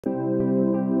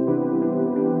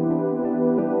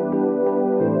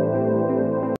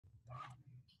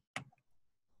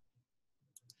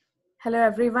Hello,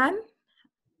 everyone.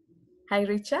 Hi,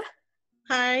 Richa.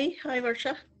 Hi,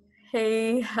 Varsha.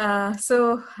 Hey,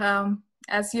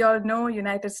 as you all know,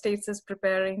 United States is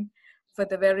preparing for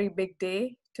the very big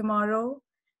day tomorrow.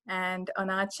 And on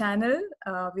our channel,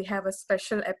 we have a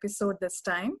special episode this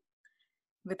time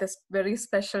with a very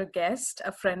special guest,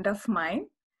 a friend of mine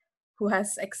who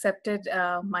has accepted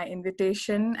my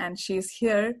invitation, and she's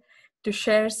here to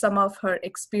share some of her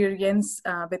experience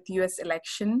with US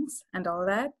elections and all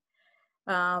that.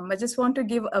 I just want to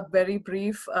give a very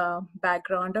brief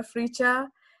background of Richa.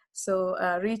 So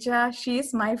Richa, she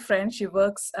is my friend. She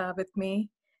works with me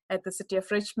at the City of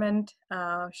Richmond.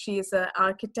 She is an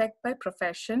architect by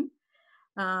profession.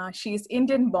 She is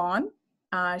Indian born.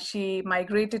 She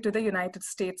migrated to the United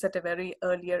States at a very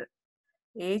earlier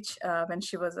age when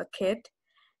she was a kid.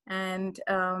 And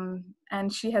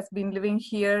she has been living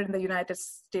here in the United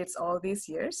States all these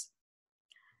years.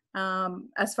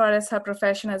 As far as her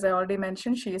profession, as I already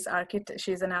mentioned, she's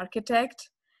an architect.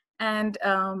 And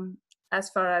as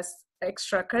far as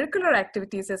extracurricular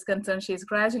activities is concerned, she's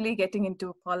gradually getting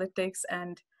into politics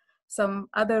and some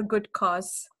other good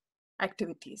cause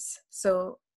activities.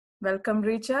 So welcome,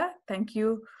 Richa. Thank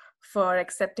you for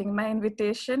accepting my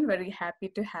invitation. Very happy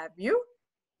to have you.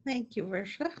 Thank you,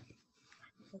 Varsha.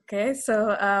 Okay,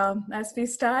 so as we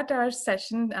start our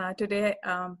session today,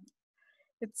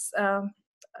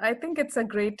 I think it's a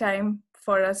great time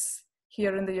for us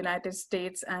here in the United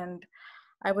States, and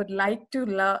I would I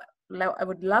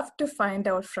would love to find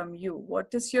out from you,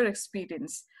 what is your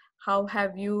experience? How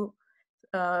have you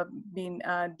been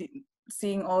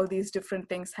seeing all these different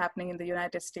things happening in the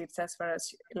United States as far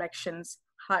as elections?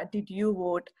 How did you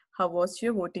vote? How was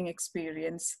your voting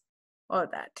experience? All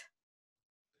that.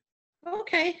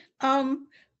 Okay.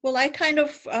 Well, I kind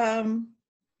of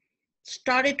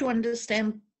started to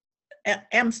understand.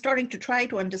 I'm starting to try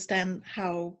to understand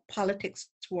how politics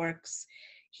works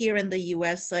here in the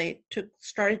U.S.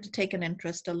 Started to take an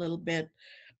interest a little bit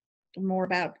more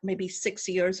about maybe 6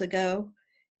 years ago,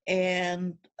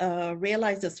 and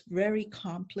realized it's very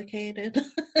complicated.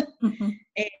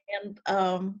 and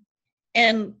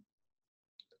and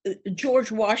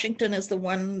George Washington is the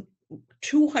one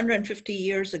 250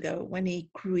 years ago when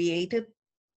he created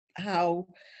how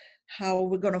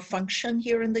we're going to function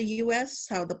here in the US,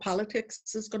 how the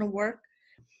politics is going to work.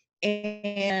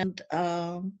 And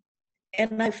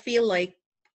I feel like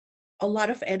a lot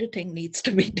of editing needs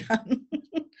to be done.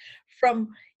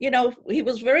 He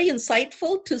was very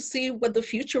insightful to see what the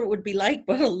future would be like,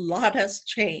 but a lot has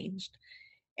changed.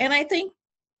 And I think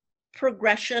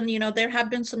progression, there have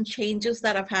been some changes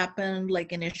that have happened,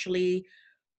 like initially,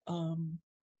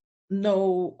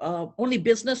 only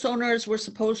business owners were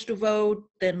supposed to vote,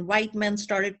 then white men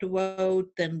started to vote,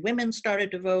 then women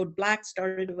started to vote, blacks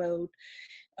started to vote,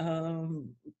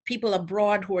 people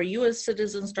abroad who are US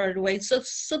citizens started to vote.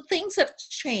 So things have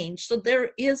changed. So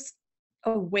there is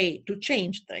a way to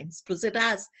change things, because it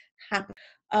has happened.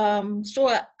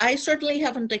 So I certainly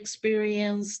haven't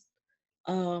experienced,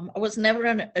 I was never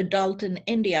an adult in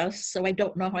India, so I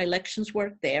don't know how elections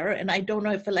work there, and I don't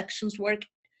know if elections work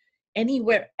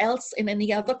anywhere else in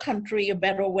any other country a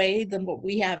better way than what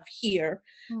we have here.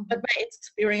 Mm-hmm. But my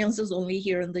experience is only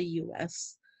here in the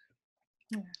US.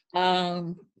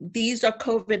 Yeah. These are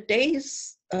COVID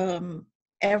days.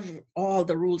 All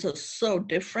the rules are so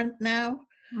different now.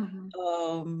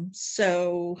 Mm-hmm.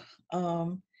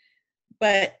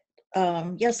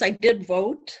 Yes, I did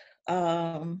vote.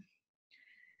 I'm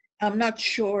not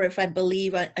sure if I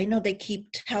believe, I know they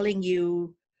keep telling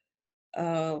you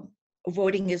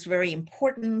voting is very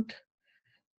important.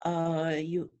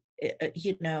 I'm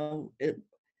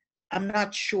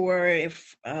not sure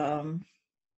if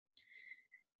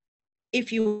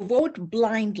you vote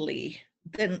blindly,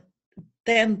 then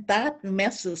that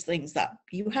messes things up.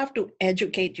 You have to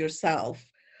educate yourself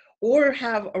or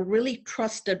have a really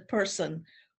trusted person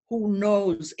who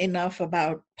knows enough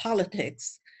about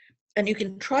politics, and you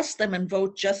can trust them and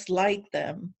vote just like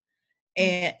them.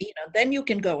 And then you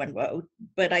can go and vote.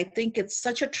 But I think it's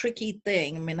such a tricky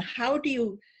thing. I mean, how do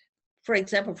you, for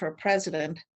example, for a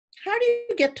president, how do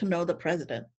you get to know the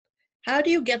president? How do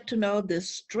you get to know this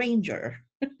stranger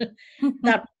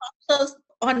that pops us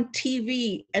on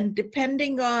TV? And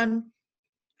depending on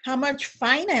how much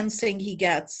financing he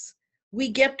gets, we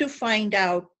get to find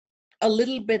out a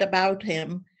little bit about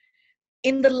him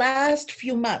in the last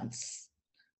few months.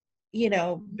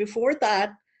 Before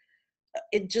that,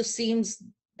 it just seems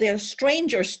they're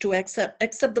strangers to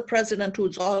except the president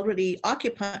who's already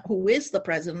occupied, who is the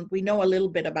president. We know a little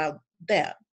bit about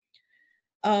them.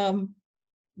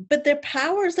 But their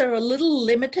powers are a little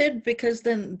limited, because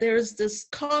then there's this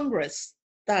Congress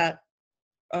that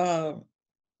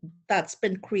that's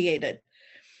been created.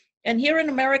 And here in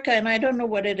America, and I don't know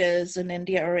what it is in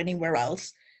India or anywhere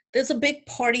else, there's a big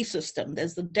party system.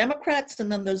 There's the Democrats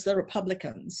and then there's the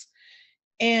Republicans.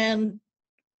 And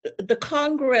the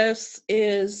Congress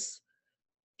is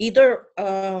either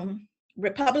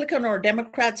Republican or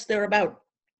Democrats. They're about,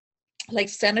 like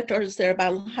senators, they're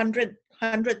about 100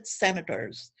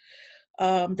 senators.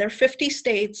 There are 50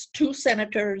 states, 2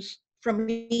 senators from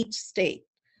each state.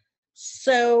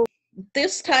 So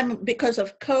this time, because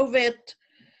of COVID,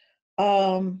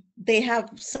 they have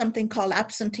something called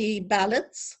absentee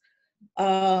ballots.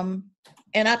 And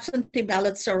absentee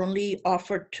ballots are only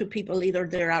offered to people either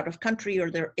they're out of country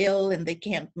or they're ill and they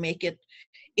can't make it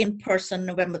in person.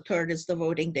 November 3rd is the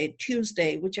voting day.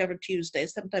 Tuesday, whichever Tuesday,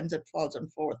 sometimes it falls on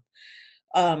 4th,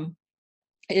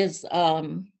 is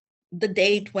the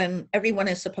date when everyone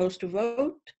is supposed to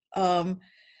vote.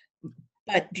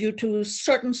 But due to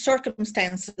certain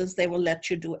circumstances, they will let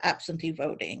you do absentee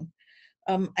voting.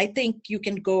 I think you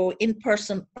can go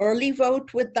in-person early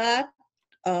vote with that.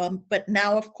 But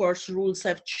now, of course, rules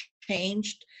have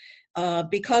changed.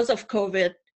 Because of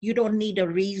COVID, you don't need a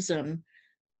reason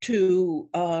to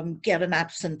get an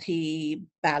absentee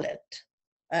ballot.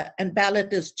 And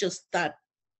ballot is just that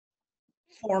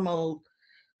formal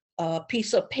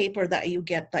piece of paper that you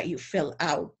get that you fill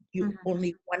out.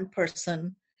 Only one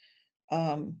person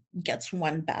gets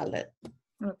one ballot.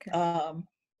 Okay.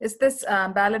 Is this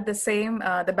ballot the same,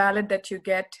 the ballot that you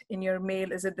get in your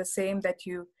mail, is it the same that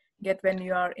you get when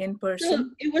you are in person? So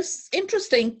it was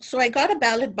interesting. So I got a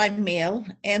ballot by mail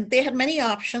and they had many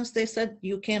options. They said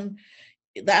you can,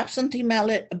 the absentee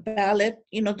ballot,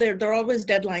 you know, there are always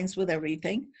deadlines with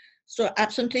everything. So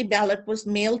absentee ballot was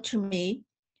mailed to me.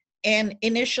 And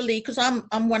initially, because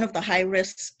I'm one of the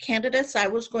high-risk candidates, I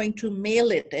was going to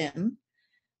mail it in.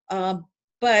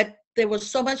 But there was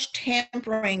so much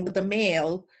tampering with the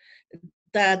mail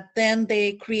that then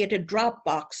they created drop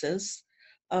boxes.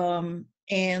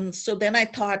 And so then I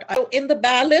thought, in the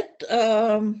ballot,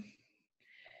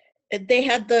 they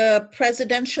had the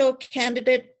presidential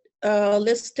candidate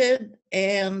listed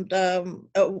and,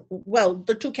 well,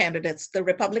 the 2 candidates, the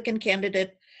Republican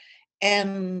candidate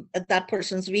and that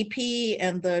person's VP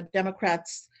and the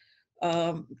Democrats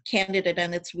candidate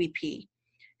and its VP.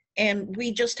 And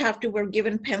we just we're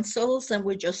given pencils and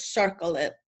we just circle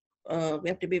it. We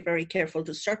have to be very careful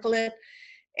to circle it.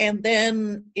 And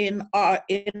then in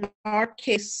our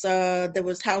case, there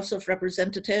was House of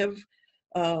Representative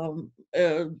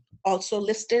also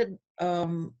listed,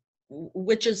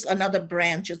 which is another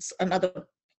branch. It's another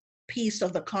piece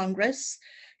of the Congress.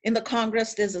 In the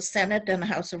Congress, there's a Senate and a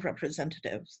House of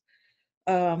Representatives.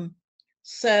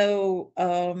 So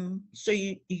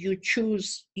you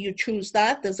choose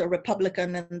that. There's a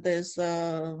Republican and there's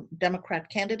a Democrat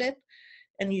candidate,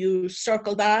 and you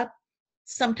circle that.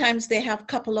 Sometimes they have a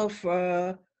couple of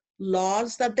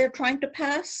laws that they're trying to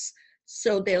pass,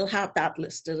 so they'll have that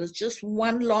listed. It's just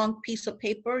one long piece of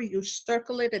paper. You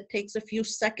circle it. It takes a few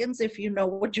seconds if you know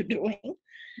what you're doing,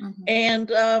 and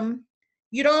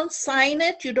you don't sign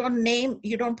it. You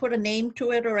don't put a name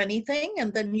to it or anything,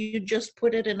 and then you just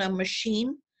put it in a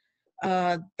machine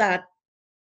that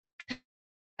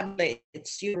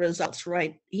tabulates your results,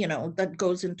 right? You know, that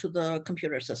goes into the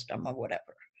computer system or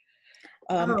whatever.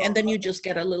 And then you just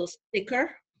get a little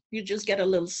sticker. You just get a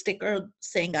little sticker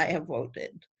saying I have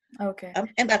voted. Okay.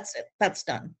 And that's it. That's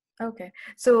done. Okay.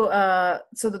 So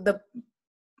so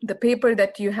the paper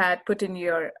that you had put in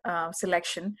your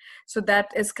selection, so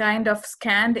that is kind of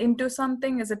scanned into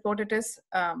something. Is it what it is?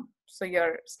 So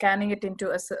you're scanning it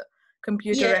into a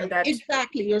computer, and that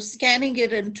exactly. You're scanning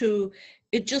it into.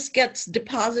 It just gets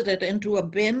deposited into a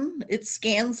bin. It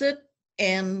scans it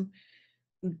and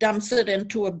dumps it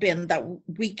into a bin that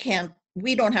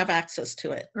we don't have access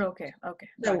to it. Okay.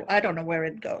 So I don't know where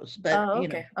it goes, but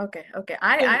okay.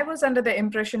 I was under the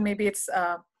impression maybe it's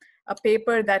a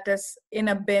paper that is in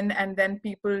a bin and then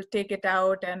people take it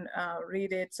out and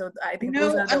read it. So I think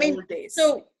those are the old days.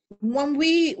 So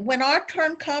when our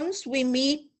turn comes, we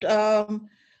meet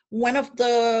one of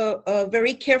the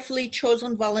very carefully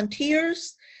chosen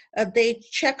volunteers. They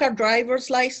check our driver's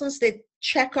license. They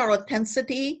check our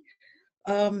authenticity.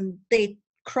 They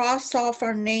cross off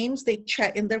our names. They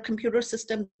check in their computer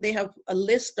system. They have a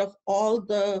list of all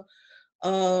the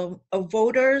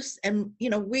voters, and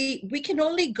we can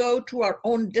only go to our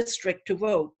own district to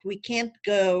vote. We can't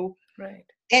go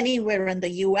anywhere in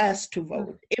the U.S. to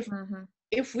vote.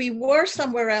 If we were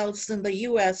somewhere else in the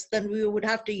U.S., then we would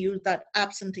have to use that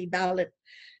absentee ballot,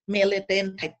 mail it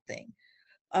in type thing.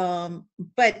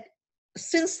 But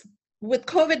since with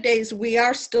COVID days, we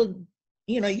are still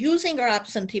using our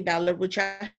absentee ballot, which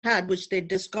I had, which they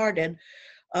discarded,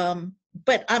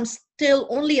 but I'm still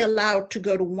only allowed to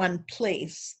go to one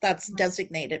place that's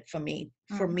designated for me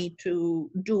to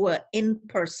do a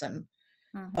in-person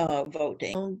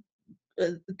voting.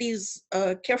 These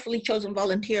carefully chosen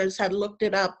volunteers had looked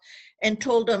it up and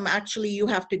told them, actually, you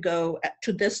have to go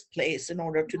to this place in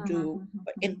order to do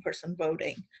in-person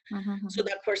voting. So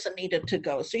that person needed to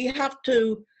go. So you have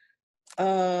to,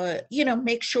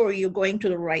 make sure you're going to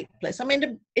the right place. I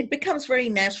mean, it becomes very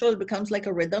natural. It becomes like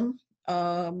a rhythm.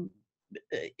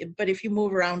 But if you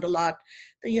move around a lot,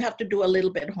 then you have to do a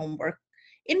little bit of homework.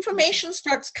 Information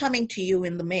starts coming to you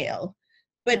in the mail.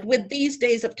 But with these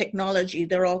days of technology,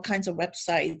 there are all kinds of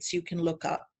websites you can look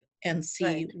up and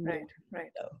see.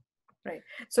 Right.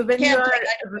 So when you are,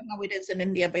 I don't know how it is in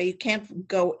India, but you can't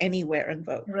go anywhere and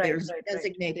vote. There's a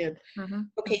designated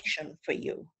location for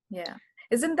you. Yeah.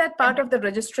 Isn't that part of the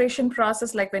registration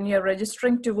process? Like when you're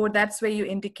registering to vote, that's where you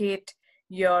indicate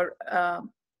your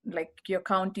your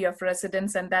county of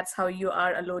residence, and that's how you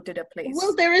are allotted a place.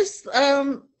 Well, there is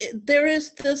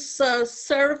this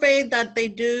survey that they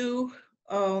do.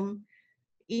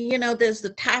 There's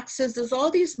the taxes. There's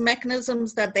all these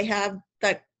mechanisms that they have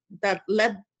that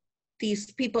let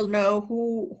these people know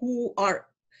who are,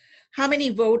 how many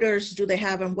voters do they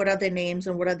have, and what are their names,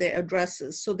 and what are their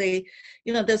addresses. So they,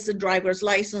 there's the driver's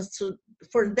license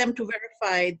for them to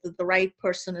verify that the right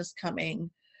person is coming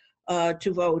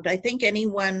to vote. I think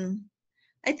 18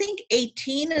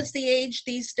 is the age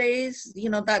these days.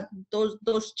 That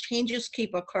those changes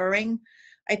keep occurring.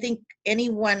 I think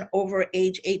anyone over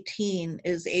age 18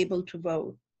 is able to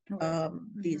vote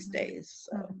these days.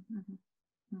 So.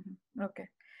 Okay.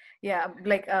 Yeah,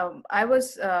 I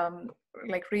was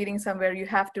reading somewhere, you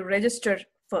have to register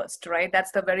first, right?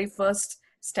 That's the very first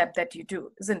step that you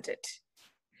do, isn't it?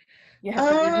 You have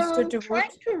to register to vote. I'm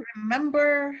trying to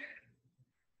remember.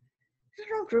 I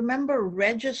don't remember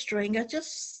registering. It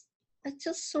just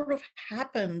sort of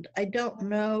happened. I don't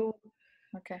know.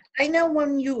 Okay. I know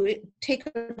when you take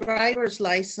a driver's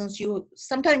license, you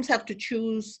sometimes have to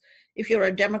choose if you're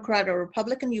a Democrat or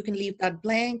Republican. You can leave that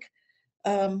blank.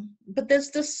 But there's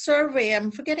this survey.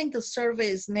 I'm forgetting the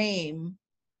survey's name.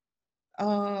 I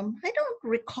don't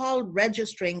recall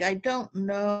registering. I don't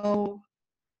know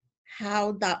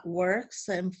how that works.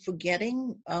 I'm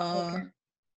forgetting.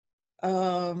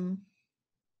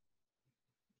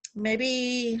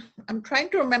 Maybe I'm trying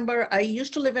to remember. I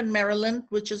used to live in Maryland,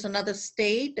 which is another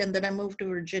state, and then I moved to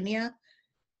Virginia,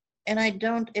 and I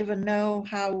don't even know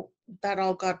how that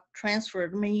all got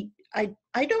transferred. I mean, I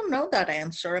don't know that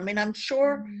answer. I mean, I'm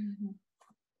sure.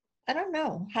 I don't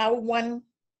know how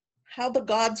the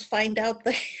gods find out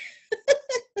that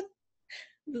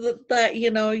that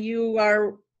you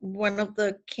are one of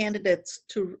the candidates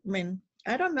to. I mean,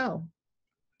 I don't know.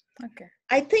 Okay.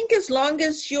 I think as long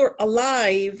as you're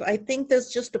alive, I think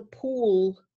there's just a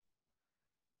pool.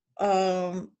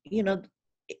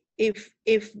 If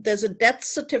there's a death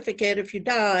certificate, if you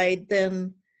died,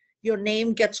 then your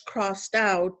name gets crossed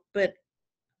out. But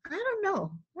I don't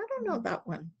know that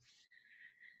one.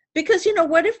 Because,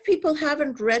 what if people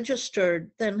haven't registered,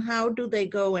 then how do they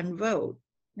go and vote?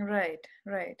 Right.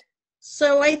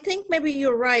 So I think maybe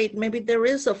you're right. Maybe there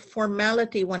is a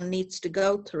formality one needs to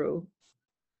go through.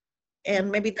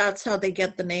 And maybe that's how they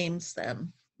get the names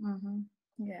then.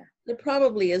 Yeah. It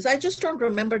probably is. I just don't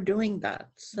remember doing that.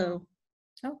 So.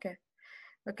 Okay.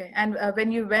 And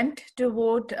when you went to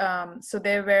vote, so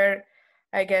there were,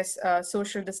 I guess,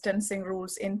 social distancing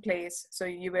rules in place. So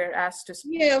you were asked to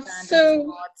stand in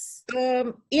spots.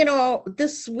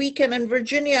 This weekend in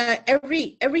Virginia,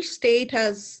 every state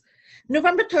has,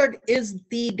 November 3rd is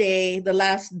the day, the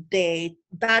last day.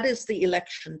 That is the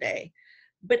election day.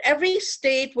 But every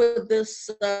state with this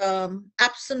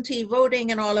absentee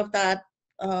voting and all of that,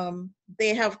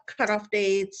 they have cutoff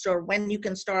dates or when you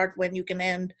can start, when you can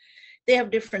end. They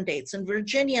have different dates. In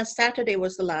Virginia, Saturday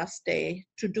was the last day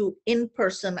to do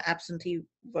in-person absentee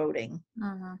voting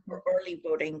or early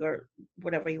voting or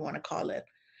whatever you want to call it.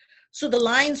 So the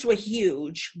lines were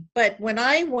huge. But when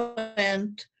I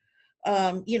went,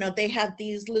 they had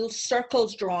these little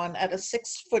circles drawn at a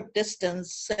 6-foot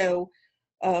distance. So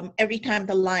every time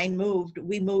the line moved,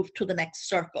 we moved to the next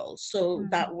circle. So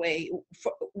that way,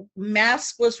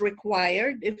 mask was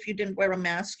required. If you didn't wear a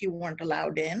mask, you weren't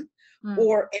allowed in,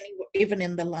 or even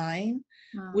in the line,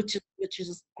 which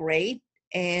is great.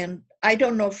 And I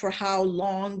don't know for how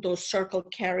long those circles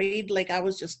carried. Like I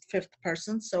was just fifth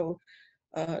person, so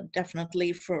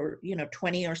definitely for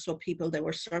 20 or so people there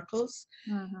were circles.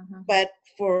 But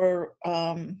for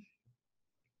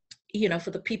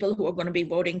for the people who are going to be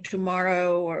voting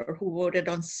tomorrow or who voted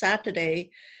on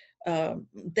Saturday,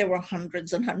 there were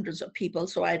hundreds and hundreds of people.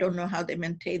 So I don't know how they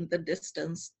maintained the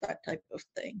distance, that type of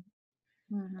thing.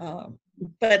 Mm-hmm.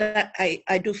 But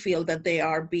I do feel that they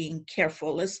are being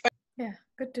careful. Yeah,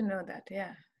 good to know that.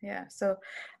 Yeah, yeah. So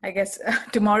I guess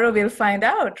tomorrow we'll find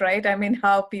out, right? I mean,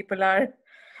 how people are,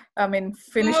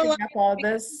 finishing up all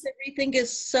this. Everything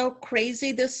is so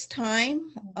crazy this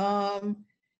time.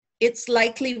 It's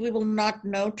likely we will not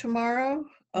know tomorrow.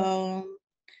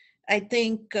 I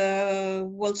think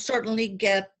we'll certainly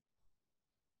get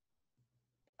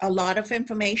a lot of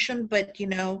information, but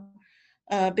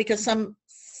because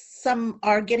some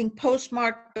are getting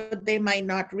postmarked, but they might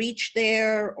not reach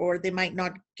there, or they might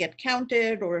not get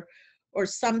counted, or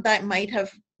some that might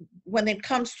have, when it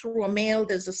comes through a mail,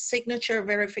 there's a signature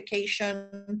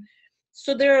verification.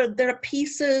 So there are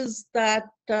pieces that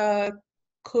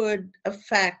could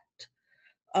affect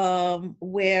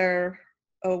where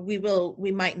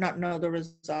we might not know the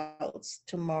results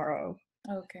tomorrow.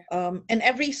 Okay. And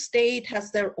every state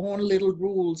has their own little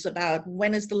rules about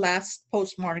when is the last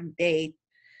postmark date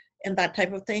and that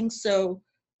type of thing. So,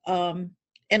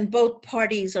 and both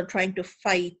parties are trying to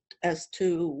fight as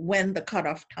to when the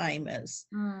cutoff time is.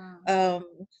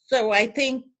 So I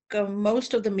think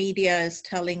most of the media is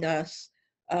telling us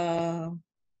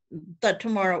that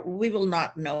tomorrow we will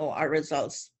not know our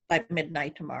results by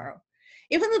midnight tomorrow.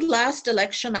 Even the last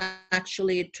election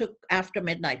actually took after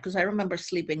midnight, because I remember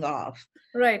sleeping off.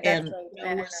 Right. That's And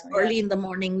right. it was early in the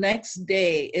morning next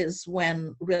day is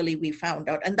when really we found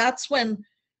out. And that's when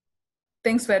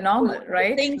things were normal,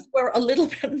 right? Things were a little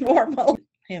bit normal,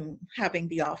 him having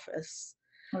the office.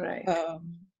 Right.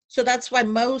 So that's why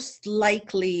most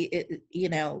likely,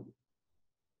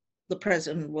 the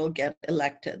president will get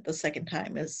elected the second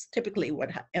time is typically what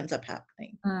ends up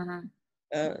happening.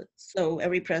 So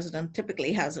every president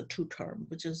typically has a 2-term,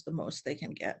 which is the most they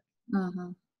can get.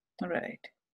 Right.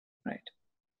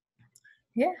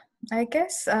 Yeah, I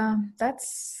guess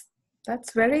that's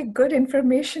very good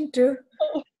information to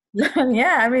learn.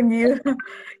 Yeah, I mean,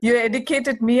 you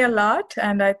educated me a lot,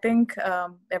 and I think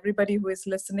everybody who is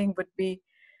listening would be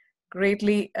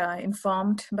greatly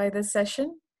informed by this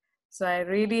session. So I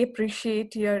really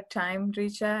appreciate your time,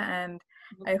 Richa, and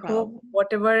I hope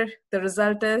whatever the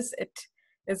result is, it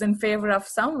is in favor of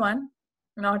someone,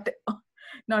 not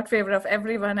favor of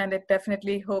everyone, and it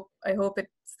definitely I hope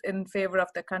it's in favor of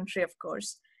the country, of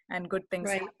course, and good things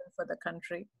happen for the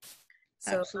country.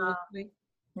 So, absolutely.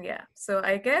 Yeah. So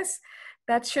I guess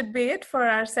that should be it for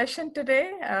our session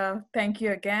today. Thank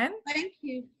you again. Thank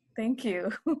you. Thank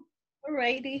you. All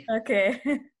righty. Okay.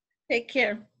 Take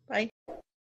care. Bye.